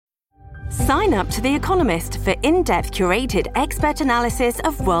Sign up to The Economist for in-depth curated expert analysis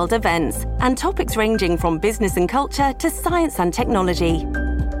of world events and topics ranging from business and culture to science and technology.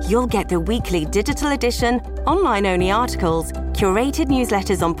 You'll get the weekly digital edition, online-only articles, curated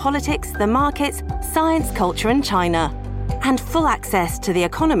newsletters on politics, the markets, science, culture and China, and full access to The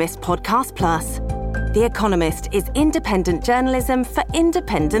Economist Podcast Plus. The Economist is independent journalism for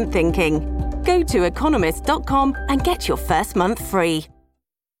independent thinking. Go to economist.com and get your first month free.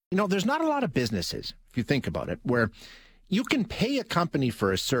 You know, there's not a lot of businesses, if you think about it, where you can pay a company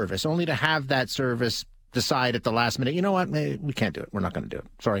for a service only to have that service decide at the last minute, you know what, we can't do it. We're not going to do it.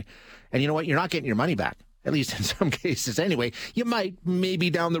 Sorry. And you know what? You're not getting your money back, at least in some cases anyway. You might, maybe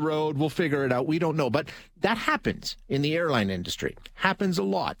down the road, we'll figure it out. We don't know. But that happens in the airline industry. Happens a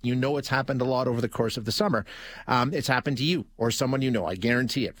lot. You know it's happened a lot over the course of the summer. It's happened to you or someone you know. I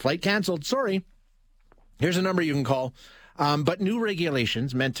guarantee it. Flight canceled. Sorry. Here's a number you can call. But new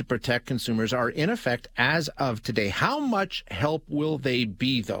regulations meant to protect consumers are in effect as of today. How much help will they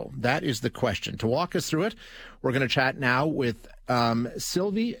be, though? That is the question. To walk us through it, we're going to chat now with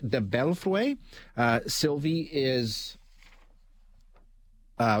Sylvie de Bellefeuille. Sylvie is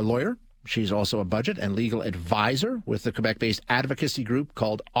a lawyer. She's also a budget and legal advisor with the Quebec-based advocacy group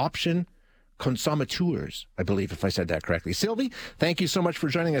called Option Consommateurs, I believe, if I said that correctly. Sylvie, thank you so much for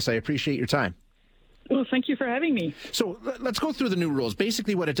joining us. I appreciate your time. Well, thank you for having me. So let's go through the new rules.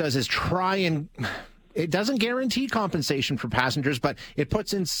 Basically, what it does is it doesn't guarantee compensation for passengers, but it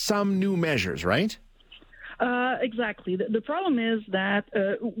puts in some new measures, right? Exactly. The problem is that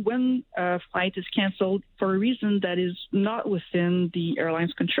when a flight is canceled for a reason that is not within the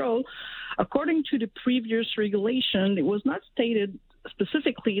airline's control, according to the previous regulation, it was not stated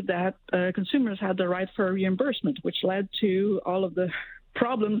specifically that consumers had the right for reimbursement, which led to all of the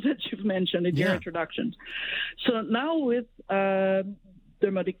problems that you've mentioned in your introduction. So now with the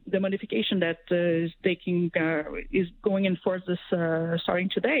modification that is going in force this starting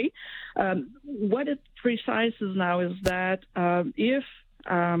today, what it precises now is that if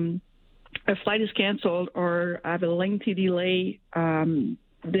a flight is canceled or have a lengthy delay, then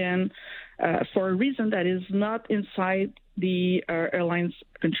for a reason that is not inside the airline's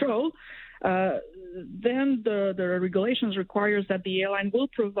control, then the regulations requires that the airline will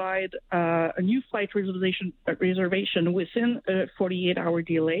provide a new flight reservation within a 48-hour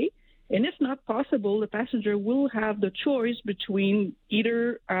delay. And if not possible, the passenger will have the choice between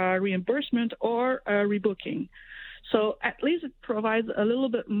either reimbursement or rebooking. So at least it provides a little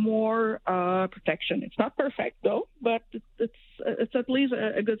bit more protection. It's not perfect, though, but it's at least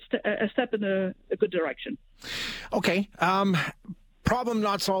a step in a good direction. Okay. Problem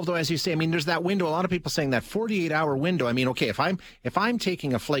not solved, though, as you say. I mean, there's that window. A lot of people saying that 48-hour window. I mean, okay, if I'm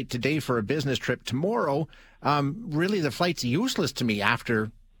taking a flight today for a business trip tomorrow, really the flight's useless to me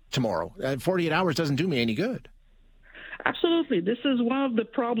after tomorrow. 48 hours doesn't do me any good. Absolutely. This is one of the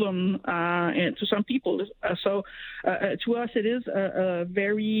problems to some people. To us, it is a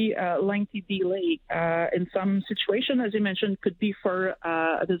very lengthy delay. In some situation, as you mentioned, could be for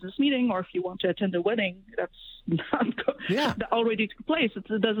a business meeting, or if you want to attend a wedding, that's not that already took place.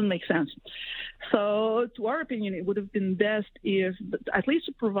 It doesn't make sense. So to our opinion, it would have been best if at least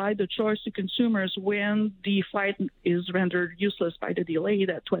to provide the choice to consumers when the flight is rendered useless by the delay,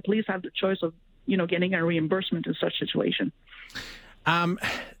 that to at least have the choice of getting a reimbursement in such situation.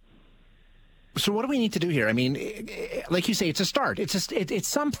 So what do we need to do here? I mean, like you say, it's a start. It's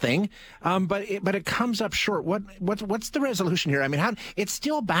something, but it comes up short. What's the resolution here? I mean, it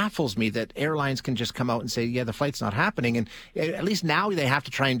still baffles me that airlines can just come out and say, yeah, the flight's not happening, and at least now they have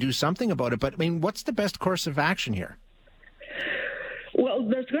to try and do something about it. But I mean, what's the best course of action here? Well,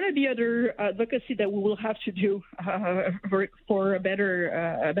 there's going to be other advocacy that we will have to do for a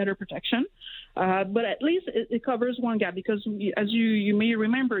better protection. But at least it covers one gap, because as you may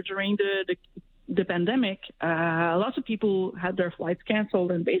remember, during the pandemic, lots of people had their flights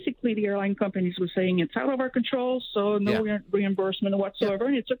canceled, and basically the airline companies were saying it's out of our control, so no reimbursement whatsoever.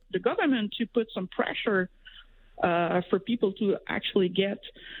 And it took the government to put some pressure for people to actually get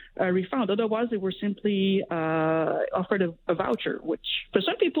a refund. Otherwise, they were simply offered a voucher, which for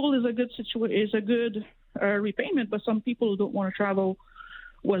some people is a good repayment, but some people who don't want to travel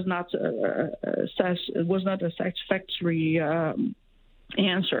was not a satisfactory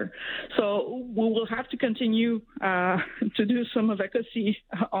answer. So we will have to continue to do some advocacy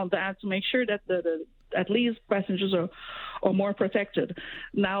on that to make sure that at least passengers are more protected.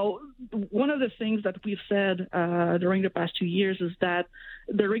 Now, one of the things that we've said during the past 2 years is that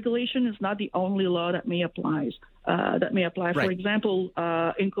the regulation is not the only law that may apply. Right. For example,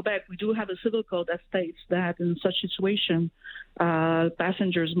 in Quebec, we do have a civil code that states that in such situation,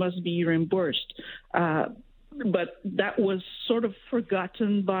 passengers must be reimbursed. But that was sort of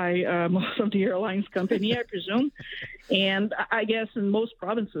forgotten by most of the airlines company, I presume. And I guess in most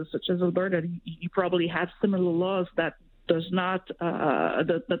provinces, such as Alberta, you probably have similar laws that does not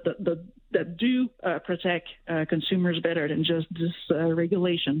that do protect consumers better than just this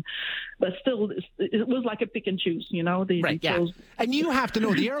regulation. But still, it was like a pick and choose, Right, yeah. And you have to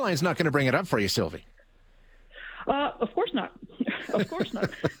know the airline's not going to bring it up for you, Sylvie. Of course not. Of course not.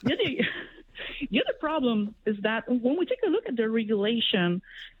 The other problem is that when we take a look at the regulation,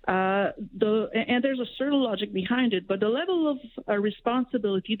 and there's a certain logic behind it, but the level of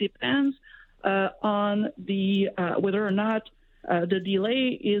responsibility depends on the whether or not the delay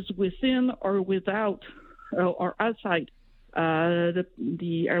is within or without or outside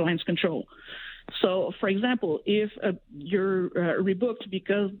the airline's control. So, for example, if you're rebooked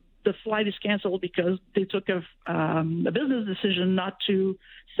because the flight is canceled because they took a business decision not to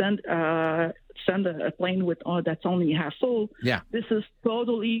send a plane with that's only half full. Yeah, this is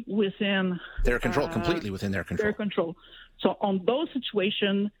totally within their control, completely within their control. Their control. So on those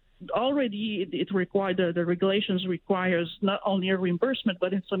situations, already it required the regulations requires not only a reimbursement,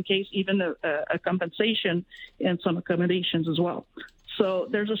 but in some case even a compensation and some accommodations as well. So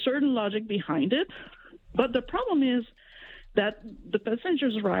there's a certain logic behind it, but the problem is that the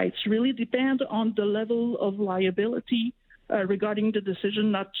passengers' rights really depend on the level of liability regarding the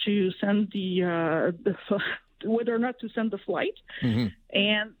decision not to send whether or not to send the flight. Mm-hmm.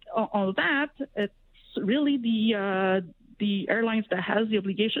 And on that, it's really the airlines that has the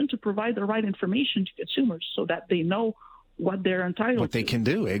obligation to provide the right information to consumers so that they know what they're entitled to. What they can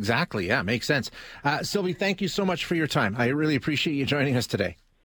do. Exactly. Yeah, makes sense. Sylvie, thank you so much for your time. I really appreciate you joining us today.